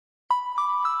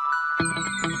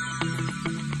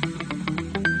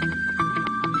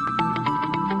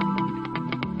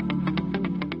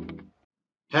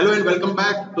Hello and welcome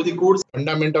back to the course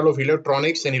Fundamental of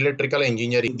Electronics and Electrical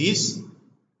Engineering. In this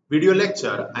video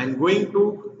lecture, I am going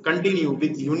to continue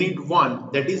with Unit 1,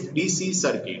 that is DC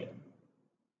circuit.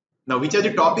 Now, which are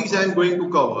the topics I am going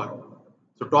to cover?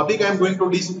 So, topic I am going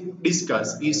to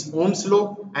discuss is Ohm's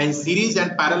law and series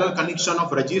and parallel connection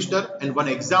of resistor and one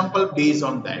example based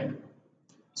on that.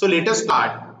 So, let us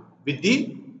start with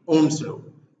the Ohm's law.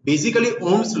 Basically,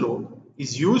 Ohm's law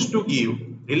is used to give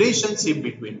relationship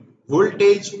between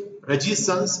voltage,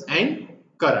 resistance and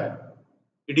current.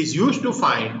 It is used to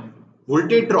find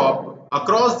voltage drop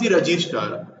across the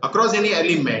resistor, across any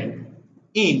element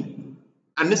in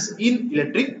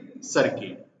electric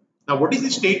circuit. Now, what is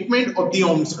the statement of the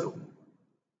Ohm's law?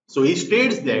 So, it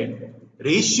states that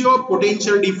ratio of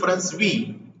potential difference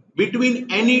V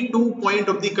between any 2 points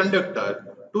of the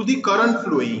conductor to the current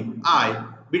flowing I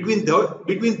between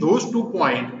those 2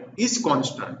 points is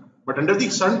constant, but under the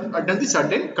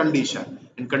certain condition.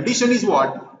 And condition is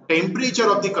what? Temperature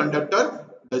of the conductor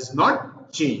does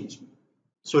not change.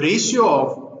 So ratio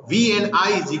of V and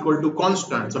I is equal to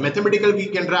constant. So mathematically we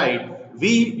can write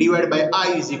V divided by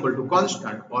I is equal to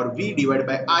constant, or V divided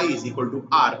by I is equal to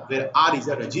R, where R is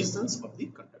the resistance of the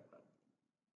conductor.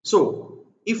 So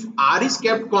if R is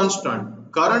kept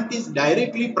constant, current is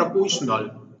directly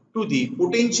proportional to the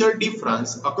potential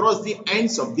difference across the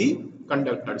ends of the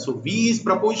conductor. So V is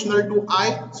proportional to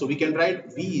I, so we can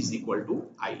write V is equal to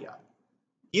IR.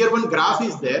 Here one graph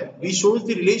is there, which shows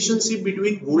the relationship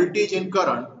between voltage and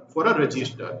current for a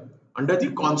resistor under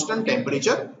the constant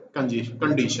temperature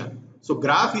condition. So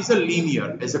graph is a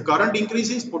linear. As the current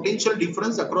increases, potential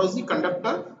difference across the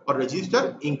conductor or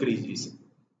resistor increases.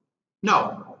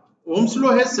 Now, Ohm's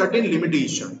law has certain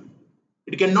limitation.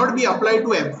 It cannot be applied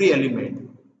to every element.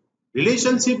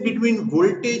 Relationship between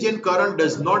voltage and current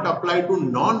does not apply to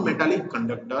non-metallic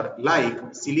conductor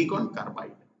like silicon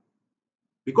carbide.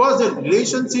 Because the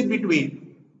relationship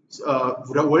between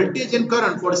voltage and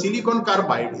current for silicon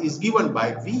carbide is given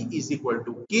by V is equal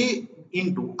to K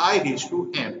into I raised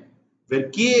to M, where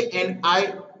K and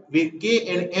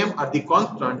M are the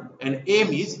constant and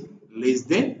M is less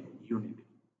than unity.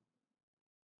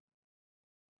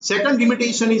 Second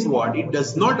limitation is what? It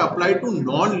does not apply to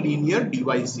non-linear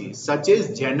devices such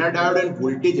as Zener diode and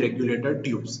voltage regulator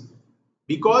tubes,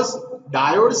 because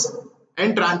diodes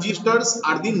and transistors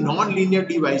are the non-linear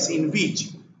device in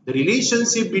which the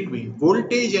relationship between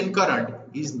voltage and current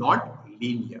is not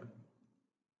linear.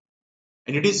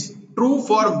 And it is true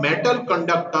for metal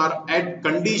conductor at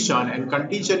condition, and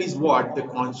condition is what? The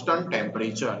constant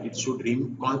temperature.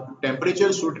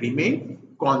 Temperature should remain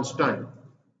constant.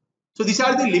 So these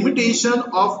are the limitation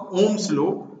of Ohm's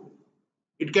law.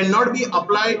 It cannot be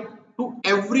applied to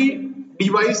every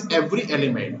device, every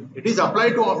element. It is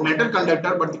applied to a metal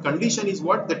conductor, but the condition is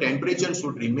what? The temperature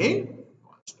should remain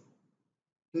constant.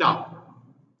 Now,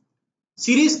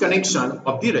 series connection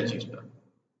of the resistor.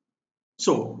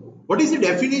 So, what is the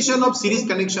definition of series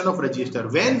connection of resistor?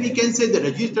 When we can say the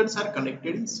resistors are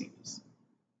connected in series.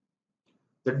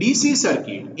 The DC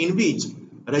circuit in which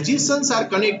resistors are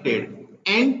connected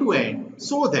end to end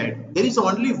so that there is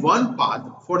only one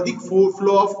path for the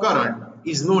flow of current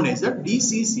is known as a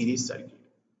DC series circuit,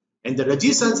 and the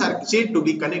resistors are said to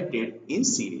be connected in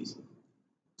series.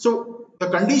 So the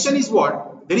condition is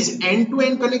what? There is end to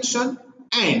end connection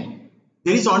and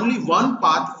there is only one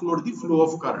path for the flow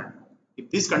of current.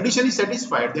 If this condition is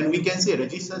satisfied, then we can say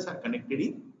resistors are connected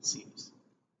in series.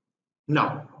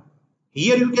 Now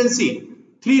here you can see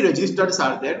three resistors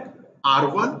are there,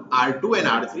 R1, R2 and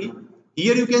R3.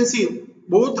 Here you can see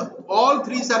all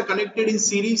three are connected in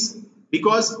series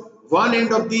because one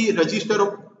end of the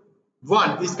resistor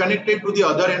 1 is connected to the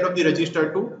other end of the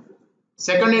resistor 2.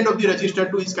 Second end of the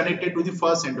resistor 2 is connected to the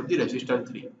first end of the resistor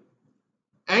 3.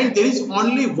 And there is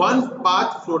only one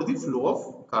path for the flow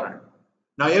of current.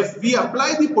 Now if we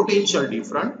apply the potential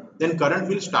difference, then current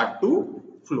will start to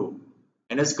flow.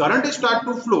 And as current start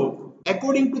to flow,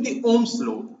 according to the Ohm's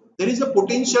law, there is a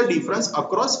potential difference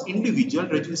across individual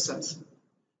resistors,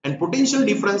 and potential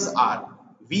difference are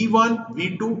V1,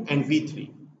 V2 and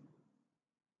V3.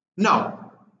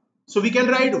 Now, so we can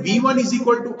write V1 is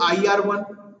equal to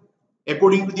IR1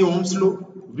 according to the Ohm's law,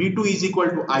 V2 is equal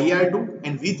to IR2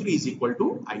 and V3 is equal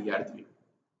to IR3.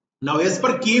 Now as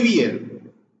per KVL,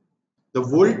 the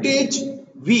voltage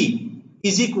V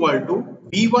is equal to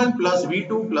V1 plus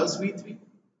V2 plus V3.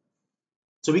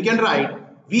 So we can write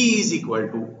V is equal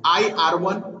to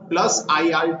IR1 plus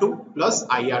IR2 plus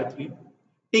IR3.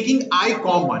 Taking I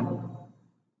common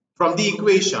from the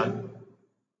equation,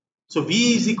 so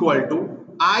V is equal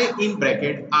to I in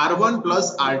bracket R1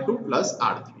 plus R2 plus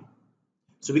R3.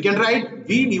 So we can write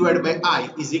V divided by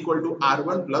I is equal to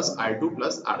R1 plus R2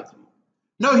 plus R3.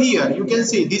 Now here you can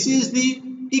see this is the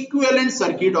equivalent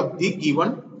circuit of the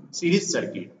given series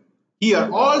circuit. Here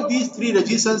all these three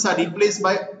resistance are replaced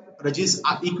by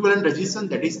equivalent resistance,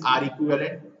 that is R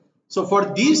equivalent. So for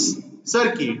this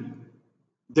circuit,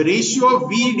 the ratio of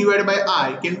V divided by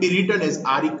I can be written as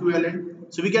R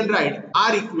equivalent. So we can write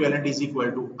R equivalent is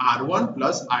equal to R1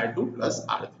 plus R2 plus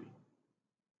R3.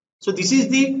 So this is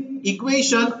the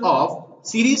equation of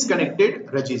series connected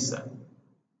resistor.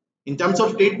 In terms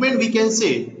of statement, we can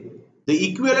say the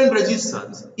equivalent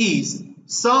resistance is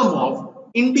sum of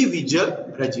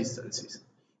individual resistances.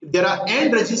 If there are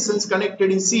n resistance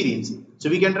connected in series, so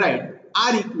we can write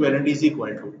R equivalent is equal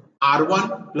to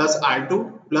R1 plus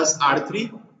R2 plus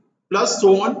R3 plus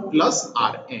so on plus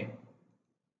Rn.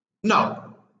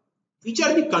 Now, which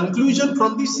are the conclusion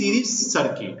from the series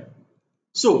circuit?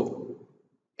 So,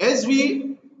 as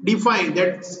we define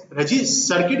that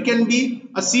circuit can be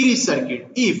a series circuit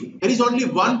if there is only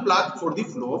one path for the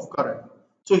flow of current.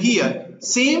 So here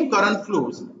same current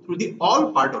flows through the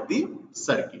all part of the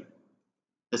circuit.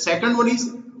 The second one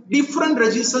is different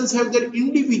resistance have their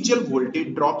individual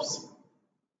voltage drops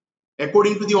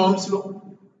according to the Ohm's law,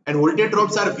 and voltage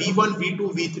drops are V1, V2,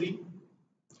 V3.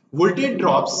 Voltage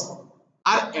drops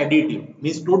are additive,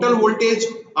 means total voltage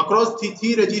across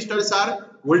three resistors are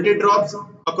voltage drops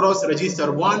across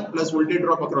resistor 1 plus voltage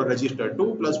drop across resistor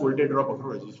 2 plus voltage drop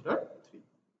across resistor 3.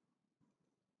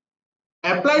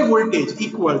 Applied voltage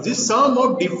equals the sum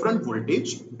of different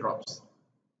voltage drops.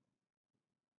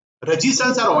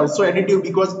 Resistance are also additive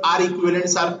because R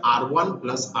equivalents are R1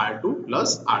 plus R2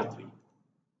 plus R3.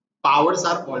 Powers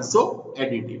are also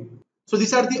additive. So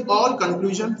these are the all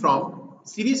conclusion from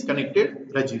series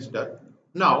connected resistor.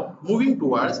 Now moving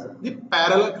towards the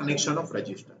parallel connection of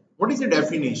resistor. What is the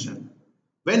definition?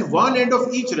 When one end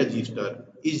of each resistor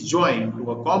is joined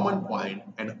to a common point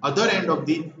and other end of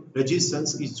the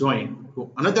resistance is joined to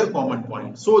another common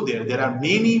point, so there are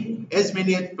as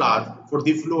many paths for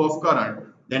the flow of current,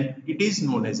 then it is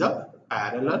known as a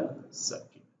parallel circuit.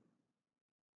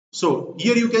 So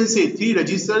here you can say three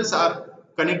resistors are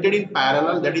connected in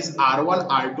parallel, that is R1,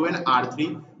 R2 and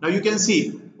R3. Now you can see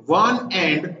one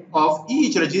end of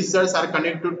each resistors are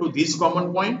connected to this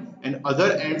common point and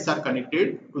other ends are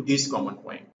connected to this common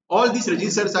point. All these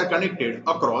resistors are connected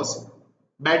across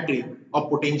battery of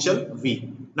potential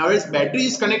V. Now as battery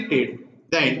is connected,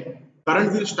 then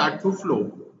current will start to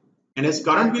flow, and as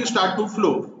current will start to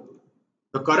flow,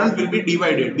 the current will be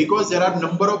divided because there are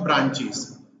number of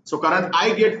branches. So current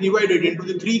I gets divided into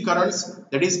the three currents,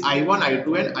 that is I1,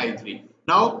 I2 and I3.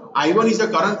 Now I1 is the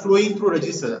current flowing through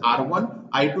resistor R1,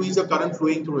 I2 is the current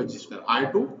flowing through resistor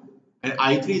R2 and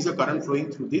I3 is the current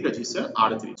flowing through the resistor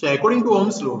R3. So according to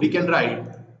Ohm's law, we can write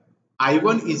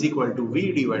I1 is equal to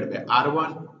V divided by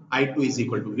R1, I2 is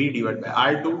equal to V divided by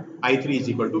R2, I3 is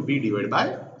equal to V divided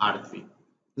by R3.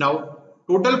 Now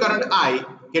total current I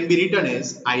can be written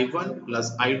as I1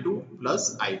 plus I2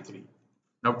 plus I3.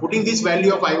 Now putting this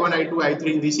value of I1, I2,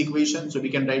 I3 in this equation, so we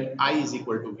can write I is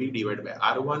equal to V divided by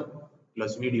R1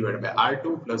 plus V divided by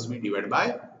R2 plus V divided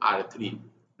by R3.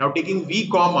 Now taking V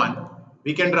common,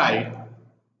 we can write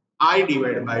I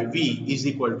divided by V is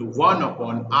equal to 1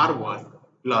 upon R1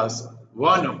 plus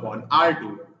 1 upon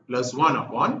R2 plus 1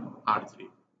 upon R3.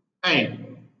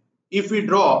 And if we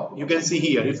draw, you can see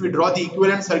here, if we draw the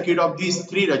equivalent circuit of these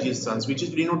three resistance, which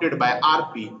is denoted by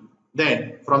Rp,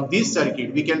 then from this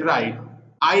circuit we can write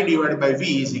I divided by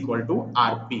V is equal to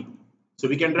Rp. So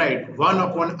we can write 1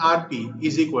 upon Rp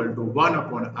is equal to 1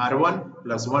 upon R1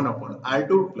 plus 1 upon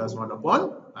R2 plus 1 upon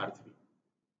R3.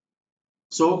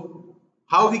 So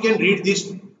how we can read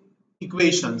this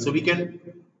equation? So we can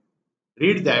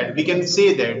read that, we can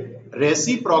say that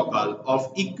reciprocal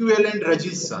of equivalent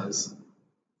resistance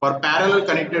for parallel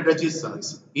connected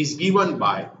resistance is given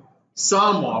by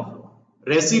sum of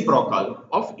reciprocal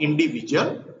of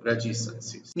individual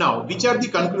resistances. Now, which are the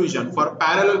conclusion for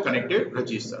parallel connected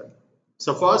resistor?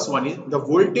 So first one is the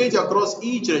voltage across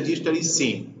each resistor is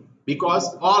same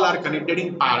because all are connected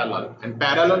in parallel, and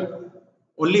parallel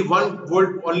only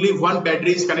one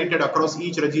battery is connected across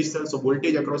each resistor, so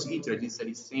voltage across each resistor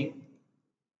is same.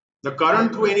 The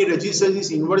current through any resistor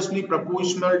is inversely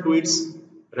proportional to its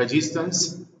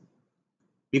resistance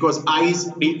because I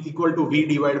is equal to V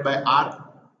divided by R.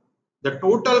 The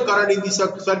total current in this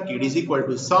circuit is equal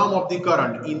to sum of the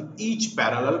current in each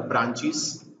parallel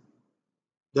branches.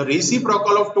 The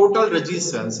reciprocal of total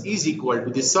resistance is equal to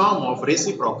the sum of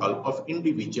reciprocal of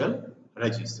individual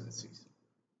resistances.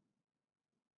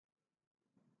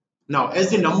 Now,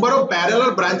 as the number of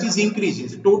parallel branches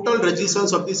increases, total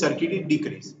resistance of the circuit is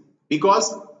decreased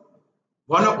because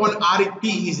 1 upon Rt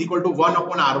is equal to 1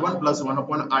 upon R1 plus 1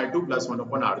 upon R2 plus 1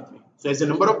 upon R3. So as the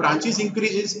number of branches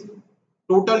increases,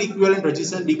 total equivalent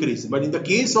resistance decreases. But in the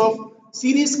case of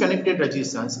series connected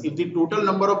resistance, if the total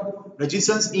number of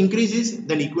resistance increases,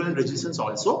 then equivalent resistance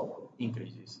also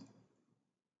increases.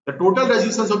 The total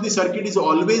resistance of the circuit is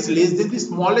always less than the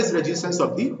smallest resistance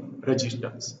of the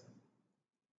resistance.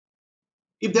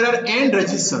 If there are n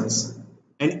resistance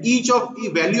and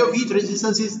the value of each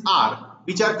resistance is R,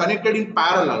 which are connected in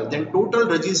parallel, then total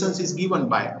resistance is given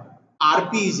by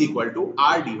Rp is equal to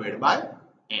R divided by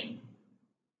N.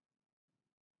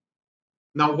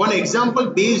 Now one example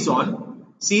based on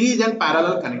series and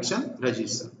parallel connection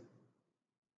resistance.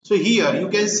 So here you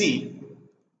can see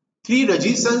three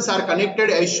resistors are connected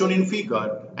as shown in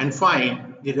figure and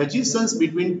find the resistance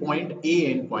between point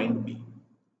A and point B.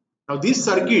 Now this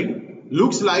circuit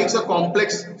looks like a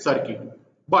complex circuit,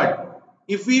 but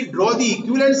if we draw the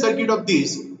equivalent circuit of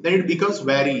this, then it becomes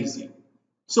very easy.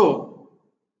 So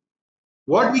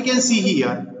what we can see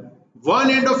here, one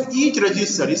end of each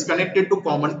resistor is connected to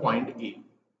common point A.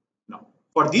 Now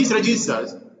for these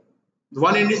resistors,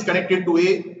 one end is connected to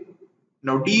A.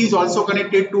 Now D is also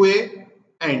connected to A,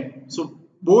 and so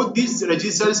both these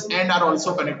resistors end are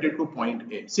also connected to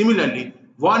point A. Similarly,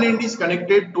 one end is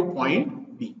connected to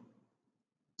point B.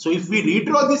 So if we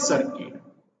redraw this circuit,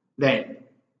 then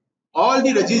all the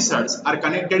resistors are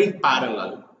connected in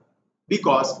parallel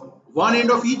because one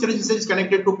end of each resistor is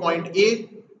connected to point A,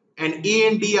 and A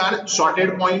and D are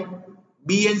shorted point,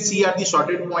 B and C are the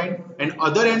shorted point, and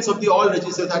other ends of the all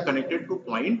resistors are connected to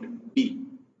point B.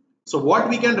 So what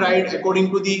we can write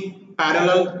according to the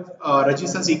parallel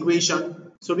resistance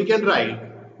equation? So we can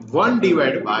write 1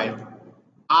 divided by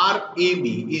RAB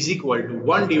is equal to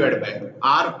 1 divided by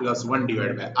R plus 1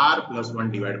 divided by R plus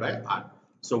 1 divided by R.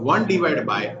 So 1 divided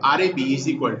by RAB is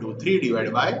equal to 3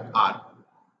 divided by R.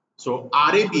 So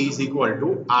RAB is equal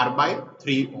to R by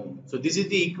 3 ohm. So this is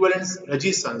the equivalent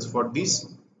resistance for this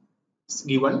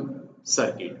given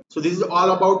circuit. So this is all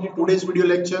about the today's video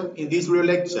lecture. In this video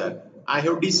lecture, I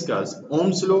have discussed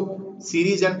Ohm's law,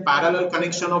 series and parallel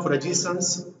connection of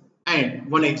resistance, and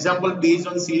one example based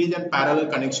on series and parallel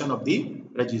connection of the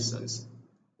resistance.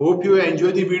 Hope you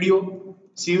enjoy the video.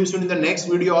 See you soon in the next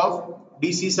video of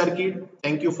DC circuit.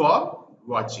 Thank you for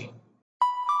watching.